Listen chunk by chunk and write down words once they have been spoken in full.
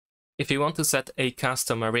If you want to set a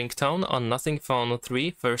custom ringtone on Nothing Phone 3,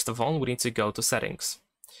 first of all, we need to go to Settings.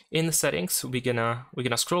 In Settings, we're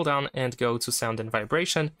gonna scroll down and go to Sound and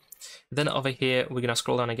Vibration. Then over here, we're gonna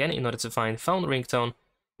scroll down again in order to find Phone Ringtone.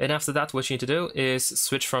 And after that, what you need to do is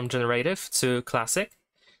switch from Generative to Classic,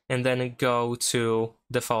 and then go to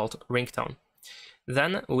Default Ringtone.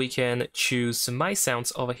 Then we can choose My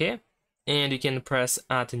Sounds over here, and you can press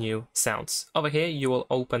Add New Sounds. Over here, you will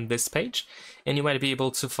open this page, and you might be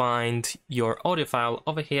able to find your audio file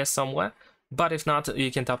over here somewhere, but if not,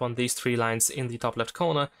 you can tap on these three lines in the top left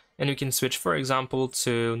corner, and you can switch, for example,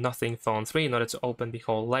 to Nothing Phone 3 in order to open the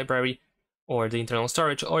whole library, or the internal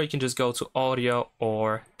storage, or you can just go to Audio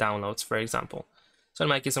or Downloads, for example. So in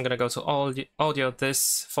my case, I'm going to go to Audio,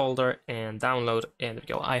 this folder, and Download, and there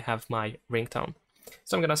we go, I have my ringtone.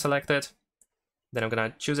 So I'm going to select it. Then I'm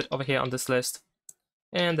gonna choose it over here on this list,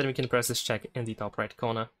 and then we can press this check in the top right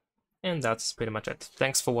corner. And that's pretty much it.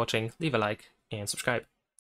 Thanks for watching, leave a like and subscribe.